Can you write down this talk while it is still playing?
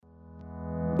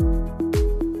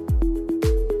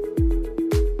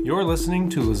You're listening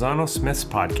to Lozano Smith's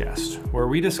podcast, where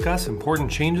we discuss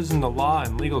important changes in the law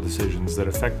and legal decisions that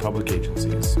affect public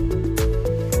agencies.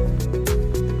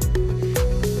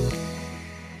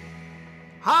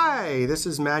 Hi, this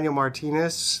is Manuel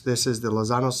Martinez. This is the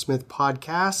Lozano Smith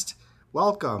podcast.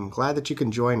 Welcome. Glad that you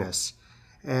can join us.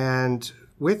 And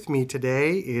with me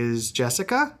today is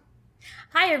Jessica.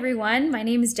 Hi, everyone. My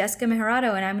name is Jessica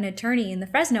Mejarado, and I'm an attorney in the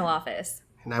Fresno office.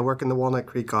 And I work in the Walnut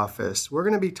Creek office. We're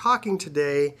going to be talking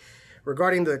today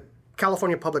regarding the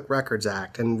California Public Records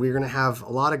Act, and we're going to have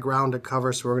a lot of ground to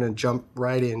cover, so we're going to jump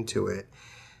right into it.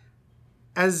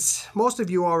 As most of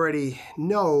you already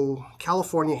know,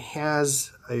 California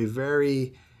has a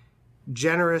very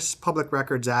generous Public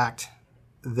Records Act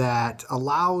that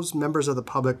allows members of the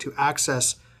public to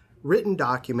access written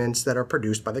documents that are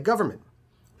produced by the government.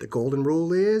 The golden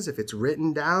rule is if it's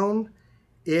written down,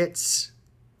 it's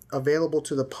available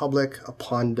to the public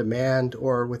upon demand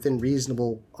or within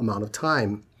reasonable amount of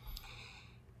time.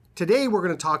 Today, we're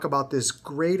going to talk about this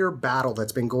greater battle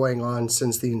that's been going on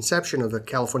since the inception of the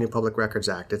California Public Records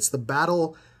Act. It's the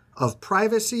battle of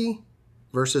privacy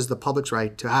versus the public's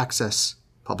right to access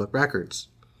public records.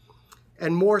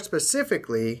 And more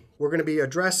specifically, we're going to be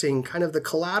addressing kind of the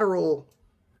collateral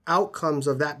outcomes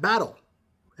of that battle.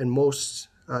 And most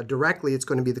directly, it's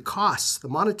going to be the costs, the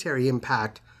monetary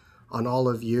impact on all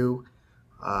of you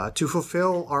to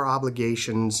fulfill our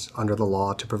obligations under the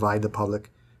law to provide the public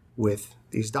with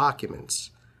these documents.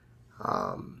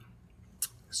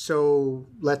 So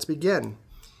let's begin.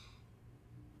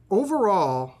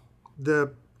 Overall,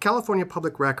 the California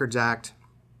Public Records Act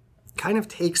kind of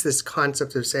takes this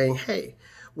concept of saying, hey,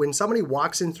 when somebody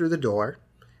walks in through the door,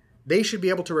 they should be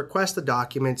able to request a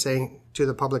document saying to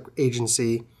the public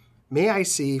agency, may I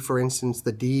see, for instance,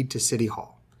 the deed to City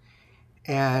Hall?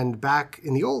 And back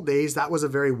in the old days, that was a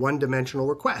very one-dimensional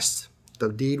request. The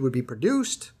deed would be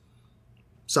produced,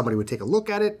 somebody would take a look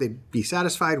at it, they'd be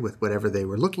satisfied with whatever they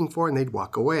were looking for, and they'd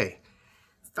walk away.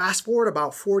 Fast forward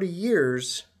about 40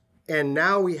 years, and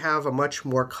now we have a much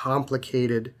more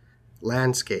complicated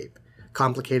landscape.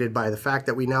 Complicated by the fact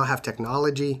that we now have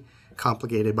technology,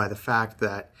 complicated by the fact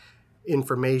that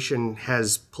information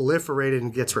has proliferated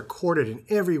and gets recorded in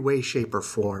every way, shape, or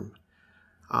form.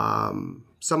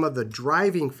 Some of the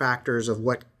driving factors of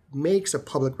what makes a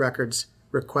public records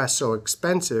request so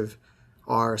expensive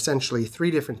are essentially three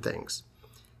different things.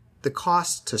 The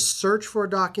cost to search for a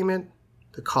document,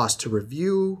 the cost to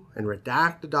review and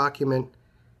redact a document,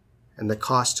 and the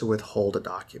cost to withhold a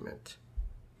document.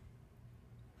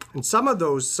 And some of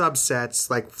those subsets,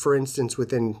 like for instance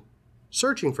within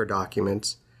searching for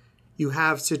documents, you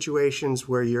have situations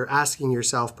where you're asking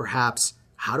yourself perhaps,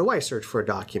 how do I search for a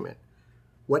document?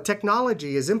 What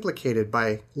technology is implicated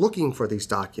by looking for these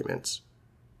documents?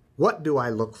 What do I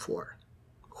look for?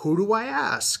 Who do I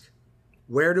ask?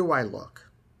 Where do I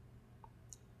look?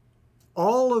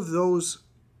 All of those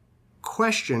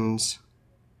questions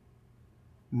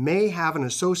may have an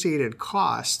associated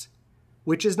cost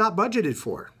which is not budgeted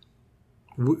for.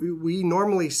 We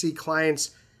normally see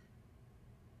clients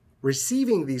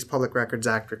receiving these Public Records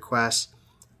Act requests,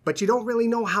 but you don't really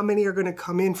know how many are going to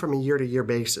come in from a year-to-year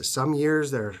basis. Some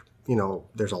years there's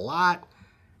a lot.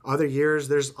 Other years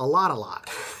there's a lot.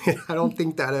 I don't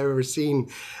think that I've ever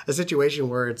seen a situation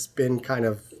where it's been kind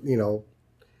of,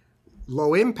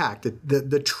 low impact.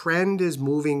 The trend is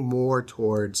moving more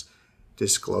towards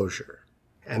disclosure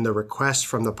and the request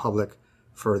from the public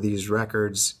for these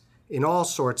records in all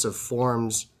sorts of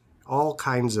forms, all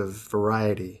kinds of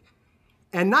variety.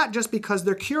 And not just because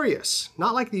they're curious,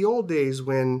 not like the old days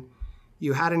when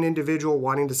you had an individual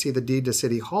wanting to see the deed to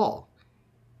City Hall.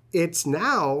 It's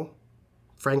now,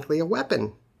 frankly, a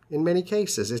weapon in many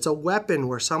cases. It's a weapon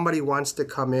where somebody wants to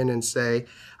come in and say,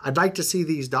 I'd like to see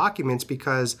these documents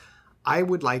because I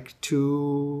would like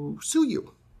to sue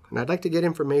you. And I'd like to get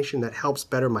information that helps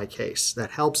better my case,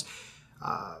 that helps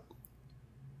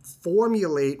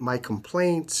formulate my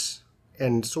complaints,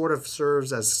 and sort of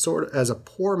serves as a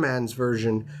poor man's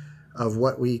version of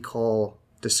what we call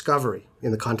discovery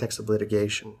in the context of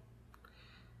litigation.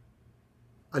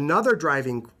 Another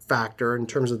driving factor in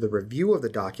terms of the review of the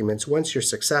documents, once you're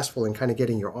successful in kind of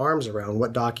getting your arms around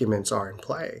what documents are in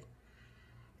play,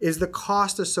 is the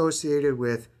cost associated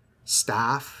with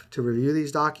staff to review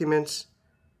these documents,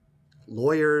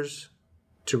 lawyers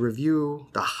to review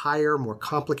the higher, more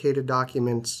complicated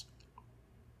documents,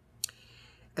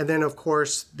 and then, of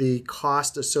course, the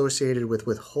cost associated with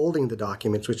withholding the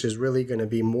documents, which is really going to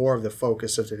be more of the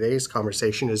focus of today's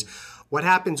conversation, is what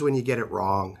happens when you get it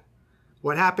wrong.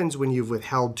 What happens when you've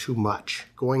withheld too much?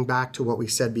 Going back to what we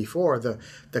said before,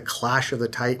 the clash of the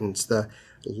titans, the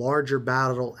larger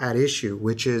battle at issue,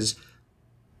 which is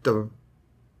the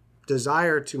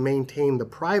desire to maintain the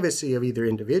privacy of either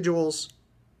individuals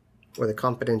or the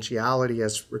confidentiality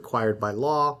as required by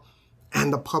law,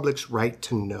 and the public's right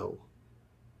to know.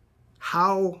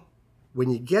 How, when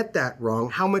you get that wrong,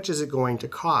 how much is it going to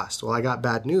cost? Well, I got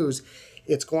bad news.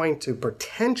 It's going to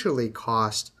potentially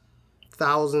cost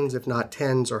thousands, if not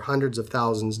tens or hundreds of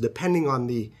thousands, depending on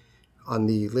the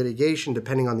litigation,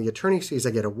 depending on the attorney's fees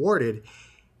that get awarded.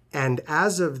 And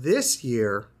as of this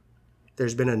year,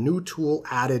 there's been a new tool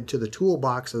added to the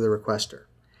toolbox of the requester.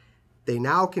 They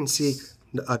now can seek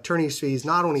attorney's fees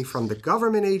not only from the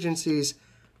government agencies,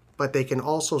 but they can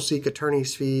also seek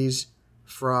attorney's fees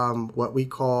from what we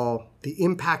call the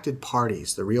impacted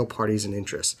parties, the real parties in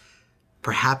interest,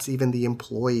 perhaps even the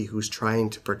employee who's trying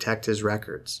to protect his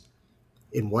records.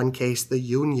 In one case, the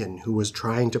union who was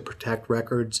trying to protect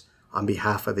records on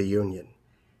behalf of the union.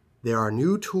 There are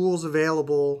new tools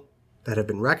available that have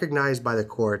been recognized by the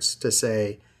courts to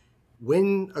say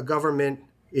when a government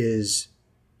is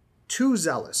too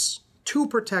zealous, too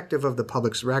protective of the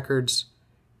public's records,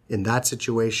 in that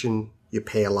situation, you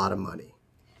pay a lot of money.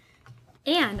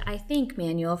 And I think,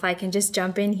 Manuel, if I can just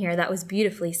jump in here, that was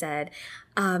beautifully said.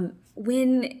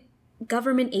 When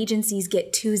government agencies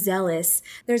get too zealous,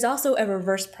 there's also a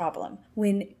reverse problem.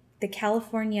 When the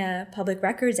California Public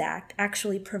Records Act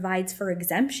actually provides for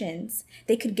exemptions,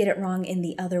 they could get it wrong in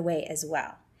the other way as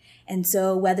well. And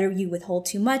so whether you withhold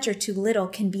too much or too little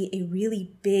can be a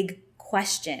really big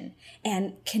question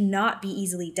and cannot be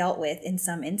easily dealt with in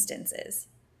some instances.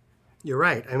 You're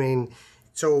right. I mean,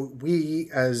 so we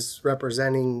as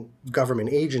representing government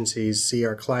agencies see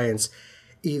our clients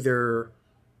either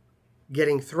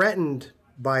getting threatened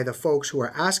by the folks who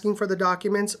are asking for the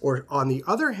documents, or on the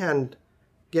other hand,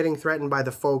 getting threatened by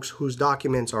the folks whose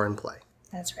documents are in play.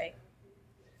 That's right.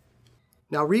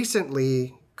 Now,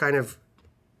 recently, kind of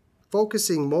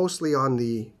focusing mostly on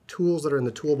the tools that are in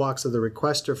the toolbox of the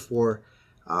requester for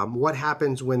what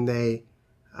happens when they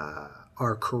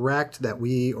are correct that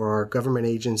we or our government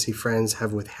agency friends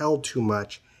have withheld too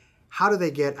much. How do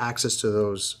they get access to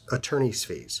those attorney's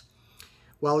fees?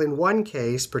 Well, in one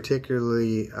case,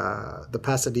 particularly the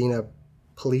Pasadena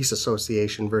Police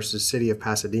Association versus City of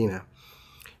Pasadena,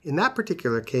 in that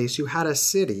particular case, you had a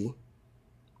city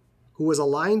who was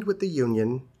aligned with the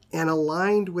union and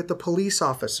aligned with the police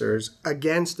officers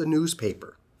against the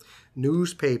newspaper.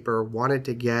 Newspaper wanted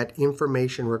to get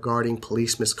information regarding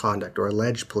police misconduct or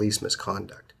alleged police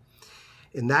misconduct.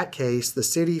 In that case, the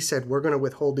city said, we're going to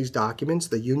withhold these documents.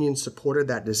 The union supported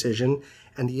that decision,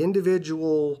 and the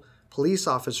individual police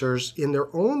officers, in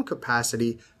their own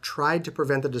capacity, tried to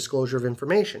prevent the disclosure of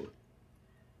information.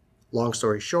 Long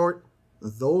story short,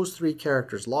 those three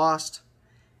characters lost,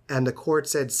 and the court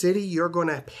said, city, you're going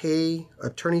to pay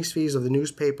attorney's fees of the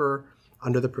newspaper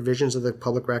under the provisions of the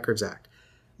Public Records Act.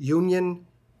 Union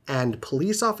and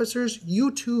police officers,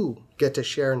 you too get to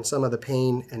share in some of the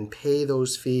pain and pay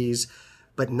those fees,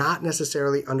 but not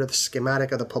necessarily under the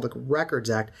schematic of the Public Records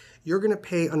Act. You're going to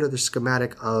pay under the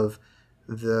schematic of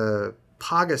the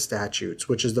PAGA statutes,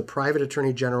 which is the Private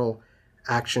Attorney General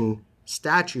Action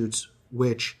statutes,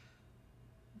 which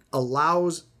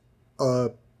allows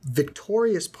a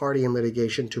victorious party in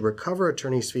litigation to recover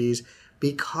attorney's fees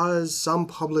because some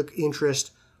public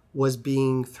interest was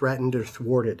being threatened or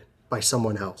thwarted by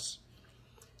someone else.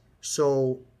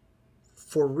 So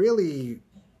for really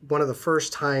one of the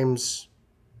first times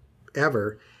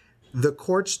ever, the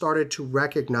court started to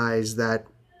recognize that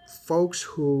folks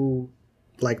who,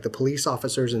 like the police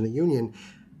officers in the union,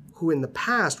 who in the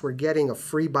past were getting a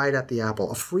free bite at the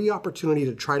apple, a free opportunity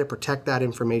to try to protect that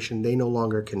information, they no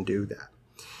longer can do that.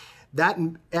 That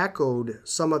echoed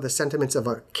some of the sentiments of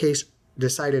a case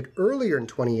decided earlier in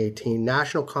 2018,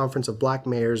 National Conference of Black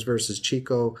Mayors versus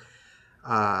Chico.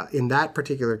 In that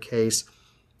particular case,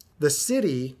 the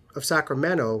city of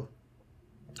Sacramento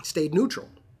stayed neutral.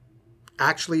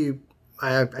 Actually,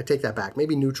 I take that back.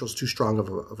 Maybe neutral is too strong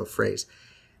of a phrase.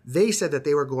 They said that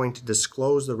they were going to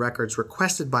disclose the records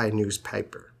requested by a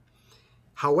newspaper.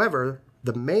 However,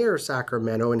 the mayor of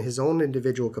Sacramento, in his own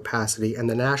individual capacity, and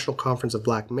the National Conference of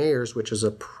Black Mayors, which is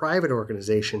a private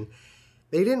organization,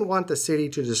 they didn't want the city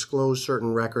to disclose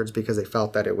certain records because they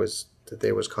felt that it was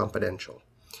confidential.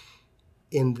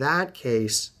 In that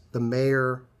case, the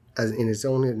mayor, as in his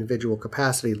own individual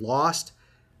capacity, lost.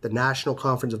 The National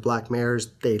Conference of Black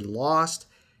Mayors, they lost.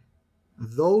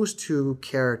 Those two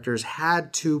characters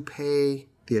had to pay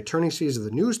the attorney's fees of the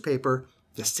newspaper.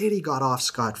 The city got off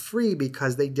scot-free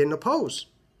because they didn't oppose.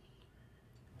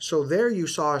 So there you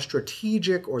saw a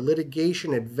strategic or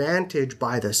litigation advantage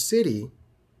by the city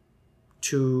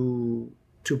to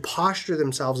posture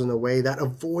themselves in a way that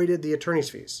avoided the attorney's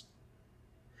fees.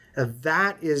 And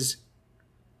that is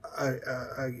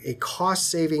a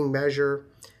cost-saving measure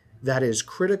that is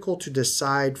critical to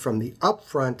decide from the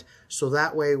upfront, so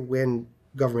that way when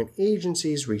government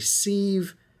agencies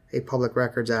receive a Public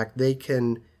Records Act, they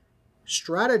can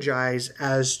strategize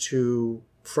as to,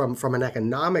 from an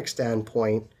economic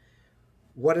standpoint,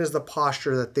 what is the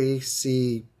posture that they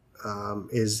see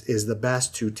is the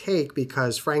best to take,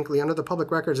 because frankly, under the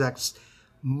Public Records Act,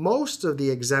 most of the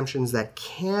exemptions that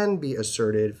can be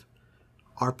asserted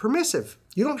are permissive.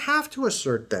 You don't have to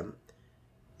assert them.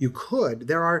 You could.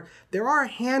 There are a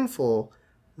handful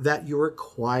that you're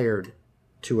required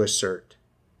to assert.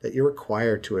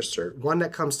 One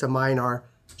that comes to mind are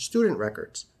student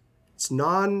records. It's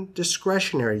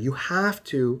non-discretionary. You have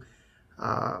to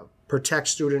protect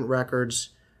student records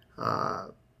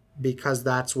because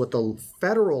that's what the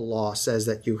federal law says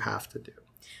that you have to do.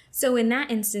 So in that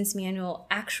instance, Manuel,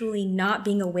 actually not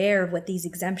being aware of what these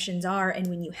exemptions are and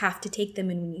when you have to take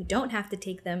them and when you don't have to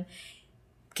take them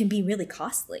can be really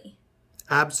costly.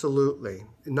 Absolutely.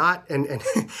 Not, and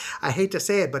I hate to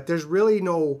say it, but there's really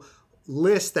no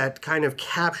list that kind of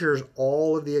captures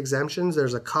all of the exemptions.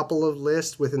 There's a couple of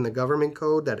lists within the government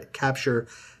code that capture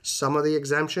some of the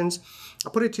exemptions.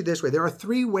 I'll put it to you this way. There are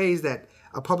 3 ways that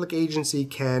a public agency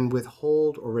can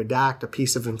withhold or redact a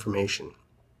piece of information.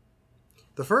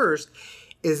 The first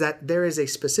is that there is a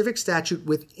specific statute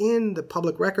within the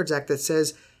Public Records Act that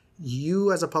says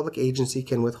you as a public agency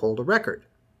can withhold a record.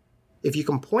 If you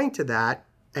can point to that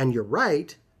and you're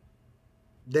right,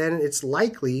 then it's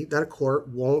likely that a court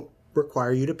won't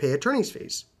require you to pay attorney's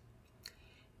fees.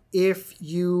 If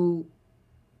you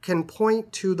can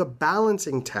point to the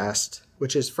balancing test,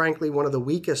 which is frankly one of the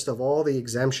weakest of all the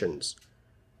exemptions,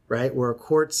 right, where a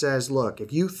court says, look,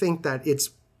 if you think that it's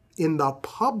in the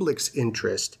public's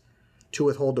interest to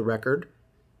withhold the record,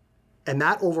 and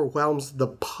that overwhelms the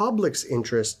public's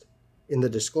interest in the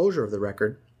disclosure of the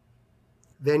record,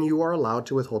 then you are allowed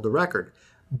to withhold the record.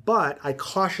 But I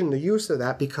caution the use of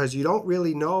that because you don't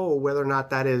really know whether or not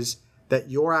that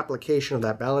your application of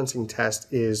that balancing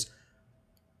test is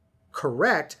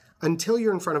correct until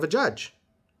you're in front of a judge.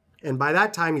 And by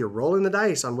that time, you're rolling the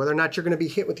dice on whether or not you're going to be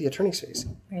hit with the attorney's fees.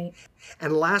 Right.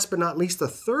 And last but not least, the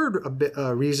third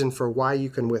reason for why you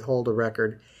can withhold a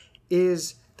record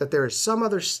is that there is some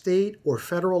other state or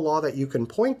federal law that you can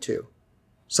point to,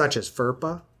 such as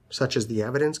FERPA, such as the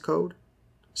Evidence Code,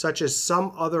 such as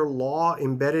some other law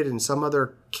embedded in some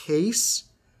other case.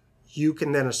 You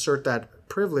can then assert that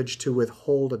privilege to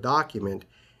withhold a document.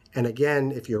 And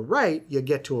again, if you're right, you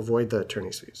get to avoid the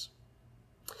attorney's fees.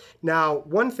 Now,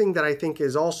 one thing that I think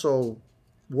is also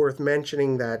worth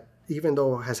mentioning that even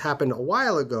though has happened a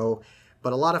while ago,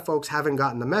 but a lot of folks haven't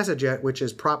gotten the message yet, which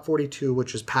is Prop 42,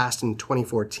 which was passed in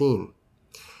 2014.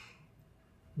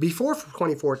 Before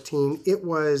 2014, it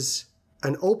was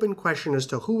an open question as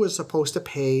to who was supposed to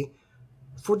pay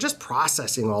for just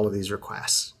processing all of these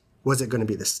requests. Was it going to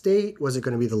be the state? Was it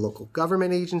going to be the local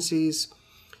government agencies?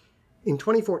 In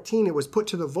 2014, it was put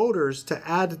to the voters to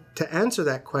answer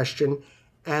that question,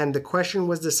 and the question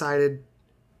was decided,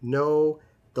 no,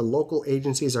 the local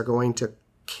agencies are going to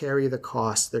carry the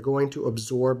cost. They're going to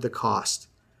absorb the cost,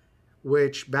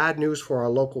 which bad news for our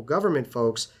local government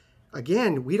folks.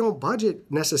 Again, we don't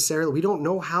budget necessarily. We don't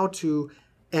know how to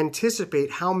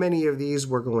anticipate how many of these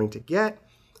we're going to get,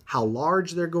 how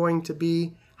large they're going to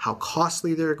be, how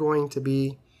costly they're going to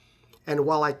be. And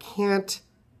while I can't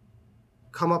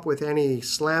come up with any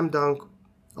slam dunk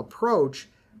approach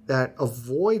that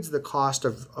avoids the cost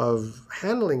of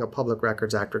handling a Public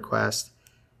Records Act request,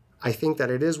 I think that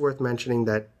it is worth mentioning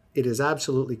that it is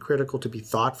absolutely critical to be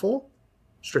thoughtful,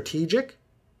 strategic,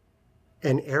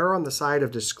 and err on the side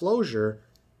of disclosure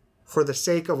for the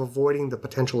sake of avoiding the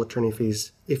potential attorney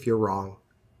fees if you're wrong.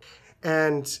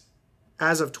 And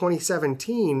as of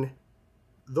 2017,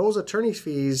 those attorney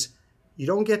fees, you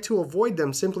don't get to avoid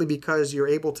them simply because you're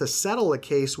able to settle a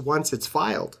case once it's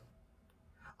filed.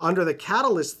 Under the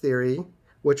catalyst theory,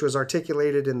 which was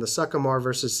articulated in the Suckamore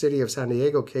versus City of San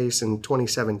Diego case in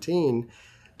 2017,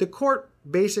 the court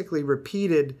basically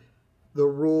repeated the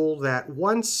rule that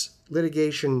once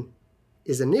litigation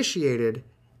is initiated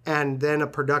and then a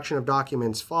production of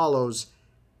documents follows,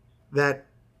 that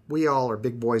we all are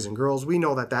big boys and girls. We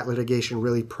know that litigation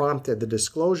really prompted the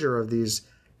disclosure of these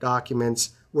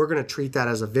documents. We're going to treat that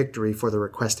as a victory for the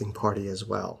requesting party as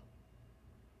well.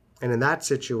 And in that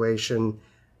situation,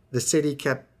 the city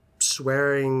kept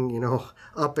swearing,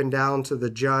 up and down to the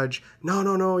judge.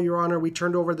 No, Your Honor, we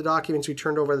turned over the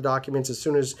documents. As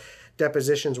soon as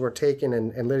depositions were taken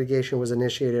and litigation was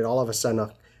initiated, all of a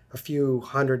sudden a few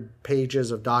hundred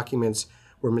pages of documents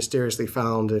were mysteriously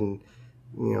found, and,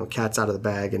 cat's out of the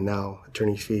bag, and now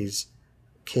attorney fees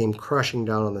came crushing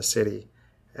down on the city.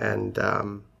 And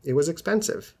it was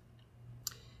expensive.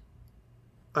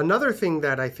 Another thing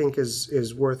that I think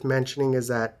is worth mentioning is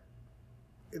that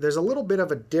there's a little bit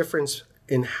of a difference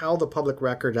in how the Public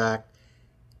Record Act,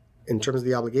 in terms of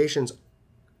the obligations,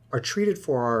 are treated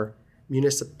for our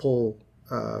municipal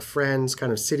friends,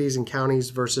 kind of cities and counties,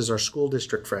 versus our school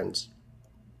district friends.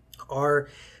 Our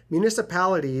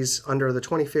municipalities, under the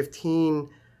 2015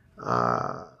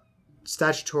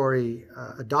 statutory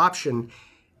adoption,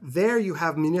 there you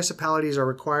have municipalities are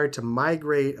required to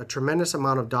migrate a tremendous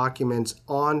amount of documents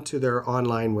onto their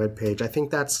online webpage. I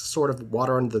think that's sort of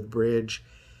water under the bridge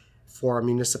for our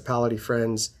municipality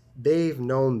friends. They've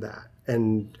known that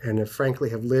and frankly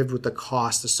have lived with the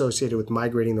cost associated with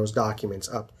migrating those documents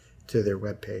up to their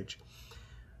webpage.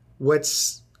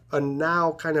 What's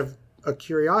now kind of a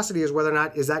curiosity is whether or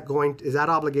not is that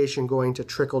obligation going to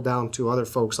trickle down to other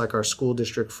folks like our school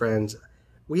district friends.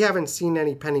 We haven't seen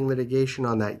any pending litigation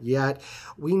on that yet.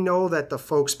 We know that the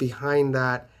folks behind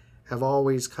that have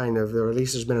always or at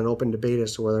least there's been an open debate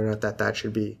as to whether or not that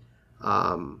should be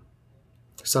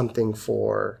something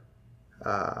for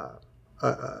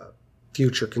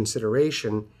future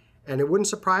consideration. And it wouldn't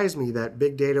surprise me that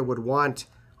big data would want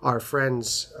our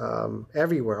friends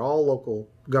everywhere, all local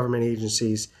government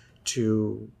agencies,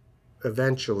 to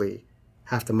eventually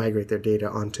have to migrate their data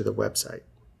onto the website,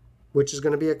 which is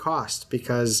going to be a cost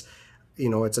because,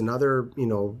 it's another,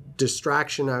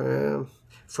 distraction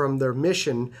from their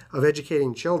mission of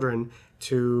educating children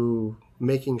to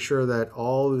making sure that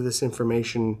all of this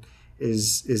information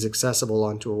is accessible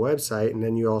onto a website. And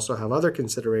then you also have other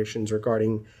considerations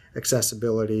regarding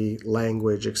accessibility,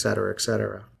 language, et cetera, et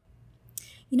cetera.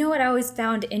 You know what I always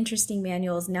found interesting,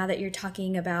 Manuels, now that you're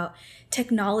talking about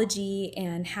technology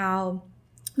and how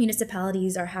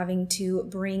municipalities are having to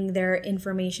bring their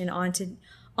information onto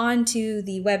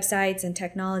the websites and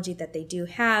technology that they do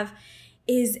have,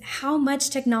 is how much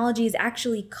technology is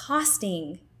actually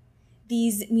costing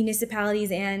these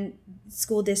municipalities and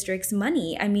school districts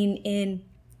money. I mean, in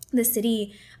the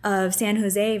city of San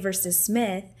Jose versus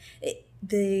Smith,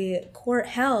 the court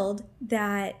held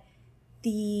that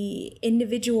the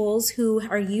individuals who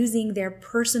are using their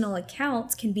personal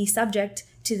accounts can be subject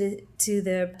to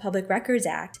the Public Records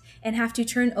Act and have to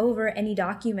turn over any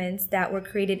documents that were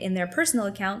created in their personal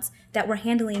accounts that were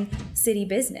handling city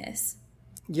business.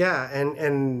 Yeah,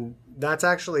 and that's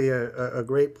actually a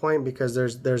great point, because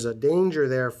there's a danger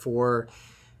there for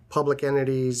public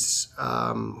entities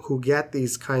who get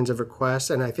these kinds of requests,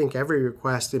 and I think every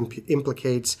request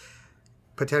implicates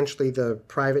potentially the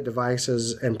private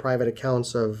devices and private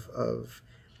accounts of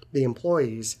the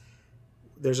employees.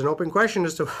 There's an open question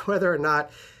as to whether or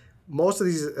not most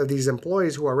of these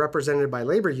employees who are represented by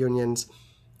labor unions,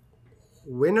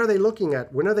 when are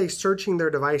they searching their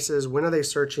devices? When are they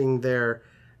searching their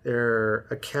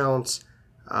accounts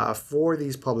for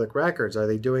these public records? Are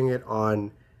they doing it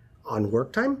on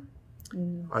work time?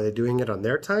 Are they doing it on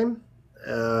their time?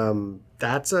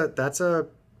 That's a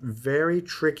very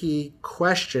tricky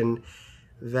question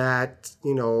that,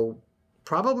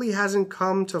 probably hasn't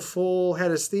come to full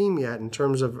head of steam yet in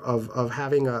terms of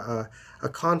having a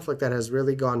conflict that has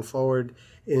really gone forward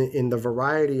in the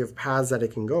variety of paths that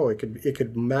it can go. It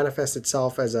could manifest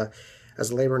itself as a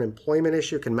labor and employment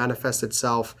issue. It can manifest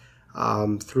itself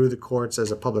through the courts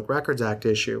as a Public Records Act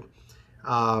issue.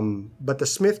 But the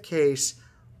Smith case,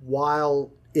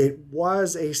 while it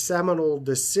was a seminal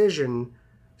decision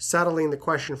settling the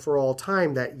question for all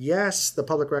time that, yes, the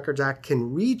Public Records Act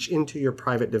can reach into your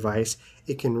private device,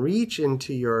 it can reach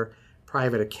into your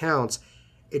private accounts,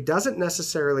 it doesn't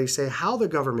necessarily say how the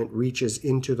government reaches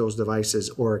into those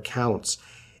devices or accounts.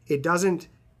 It doesn't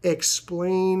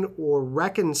explain or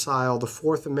reconcile the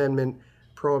Fourth Amendment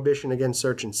prohibition against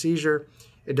search and seizure.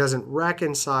 It doesn't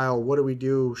reconcile what do we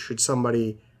do should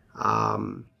somebody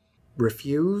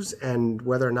refuse and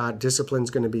whether or not discipline is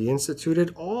going to be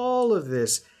instituted. All of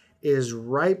this is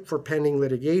ripe for pending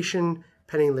litigation.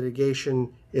 Pending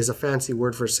litigation is a fancy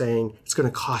word for saying it's going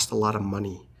to cost a lot of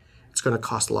money. It's going to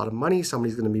cost a lot of money.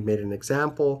 Somebody's going to be made an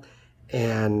example,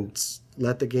 and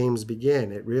let the games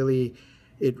begin. It really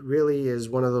is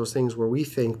one of those things where we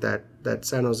think that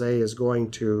San Jose is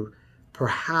going to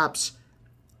perhaps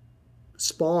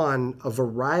spawn a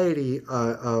variety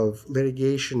of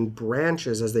litigation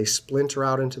branches as they splinter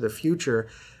out into the future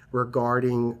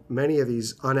regarding many of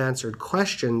these unanswered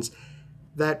questions.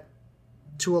 that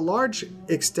to a large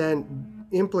extent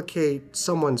implicate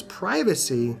someone's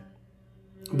privacy,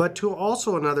 but to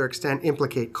also another extent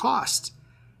implicate costs,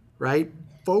 right?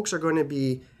 Folks are going to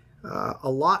be a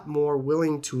lot more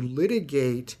willing to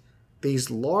litigate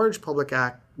these large Public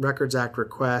Records Act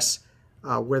requests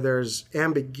where there's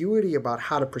ambiguity about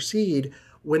how to proceed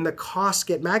when the costs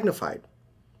get magnified.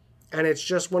 And it's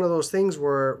just one of those things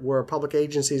where a public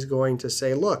agency is going to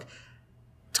say, look,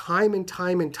 time and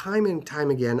time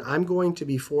again, I'm going to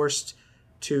be forced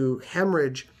to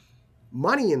hemorrhage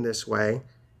money in this way.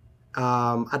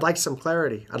 I'd like some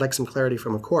clarity. I'd like some clarity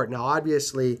from a court. Now,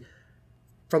 obviously,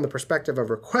 from the perspective of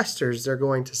requesters, they're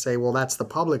going to say, well, that's the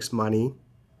public's money,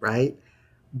 right?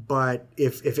 But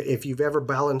if you've ever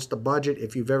balanced a budget,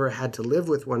 if you've ever had to live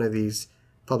with one of these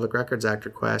Public Records Act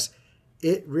requests,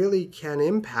 it really can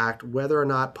impact whether or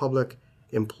not public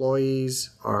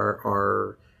employees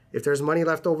are if there's money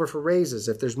left over for raises,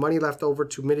 if there's money left over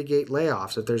to mitigate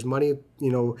layoffs, if there's money,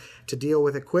 to deal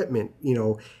with equipment,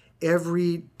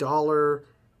 every dollar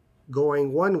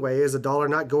going one way is a dollar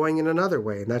not going in another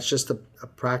way. And that's just a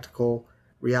practical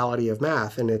reality of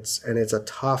math. And it's a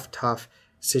tough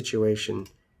situation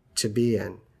to be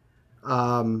in.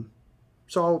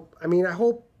 So, I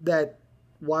hope that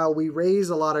while we raise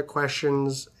a lot of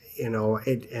questions,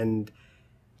 and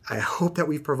I hope that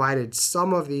we've provided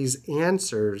some of these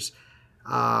answers.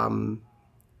 One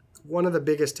of the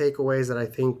biggest takeaways that I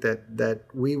think that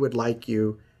we would like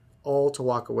you all to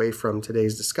walk away from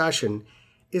today's discussion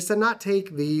is to not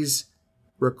take these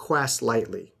requests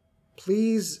lightly.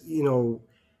 Please,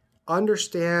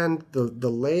 understand the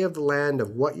lay of the land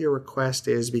of what your request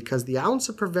is, because the ounce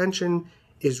of prevention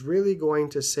is really going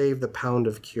to save the pound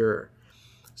of cure.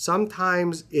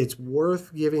 Sometimes it's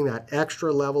worth giving that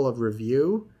extra level of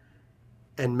review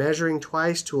and measuring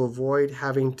twice to avoid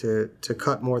having to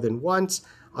cut more than once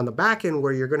on the back end,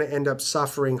 where you're going to end up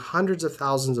suffering hundreds of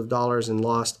thousands of dollars in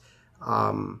lost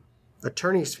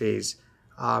attorney's fees.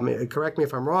 Correct me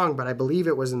if I'm wrong, but I believe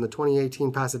it was in the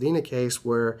 2018 Pasadena case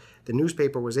where the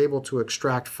newspaper was able to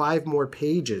extract 5 more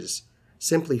pages,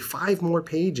 simply 5 more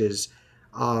pages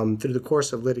through the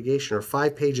course of litigation, or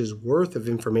 5 pages worth of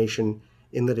information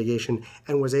in litigation,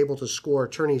 and was able to score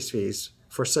attorney's fees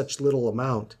for such little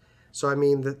amount. So,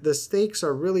 the stakes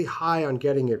are really high on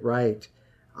getting it right.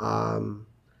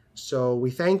 So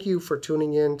we thank you for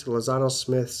tuning in to Lozano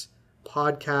Smith's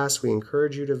podcast. We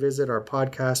encourage you to visit our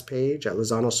podcast page at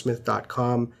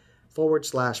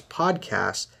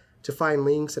lozanosmith.com/podcast to find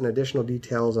links and additional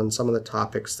details on some of the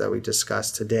topics that we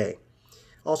discussed today.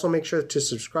 Also, make sure to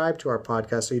subscribe to our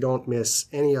podcast so you don't miss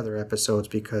any other episodes,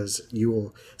 because you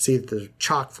will see that they're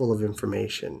chock full of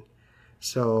information.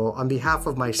 So on behalf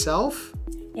of myself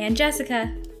and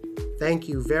Jessica, thank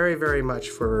you very, very much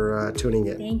for tuning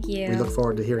in. Thank you. We look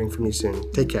forward to hearing from you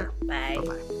soon. Take care. Bye.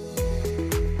 Bye-bye.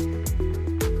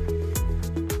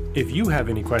 If you have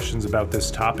any questions about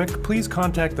this topic, please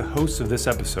contact the hosts of this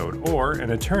episode or an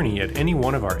attorney at any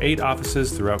one of our 8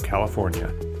 offices throughout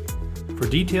California. For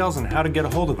details on how to get a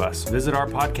hold of us, visit our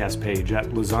podcast page at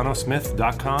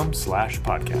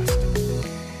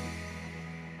lozanosmith.com/podcast.